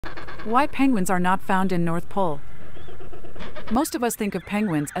Why penguins are not found in North Pole? Most of us think of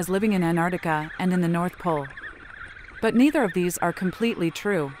penguins as living in Antarctica and in the North Pole. But neither of these are completely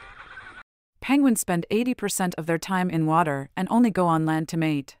true. Penguins spend 80% of their time in water and only go on land to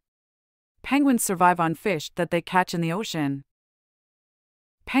mate. Penguins survive on fish that they catch in the ocean.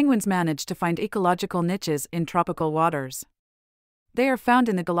 Penguins manage to find ecological niches in tropical waters. They are found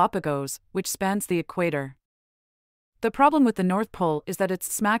in the Galapagos, which spans the equator. The problem with the North Pole is that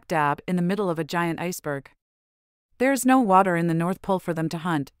it's smack dab in the middle of a giant iceberg. There is no water in the North Pole for them to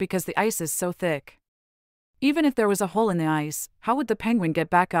hunt because the ice is so thick. Even if there was a hole in the ice, how would the penguin get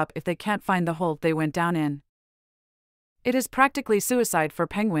back up if they can't find the hole they went down in? It is practically suicide for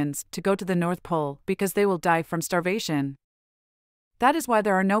penguins to go to the North Pole because they will die from starvation. That is why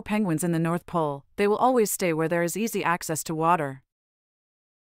there are no penguins in the North Pole. They will always stay where there is easy access to water.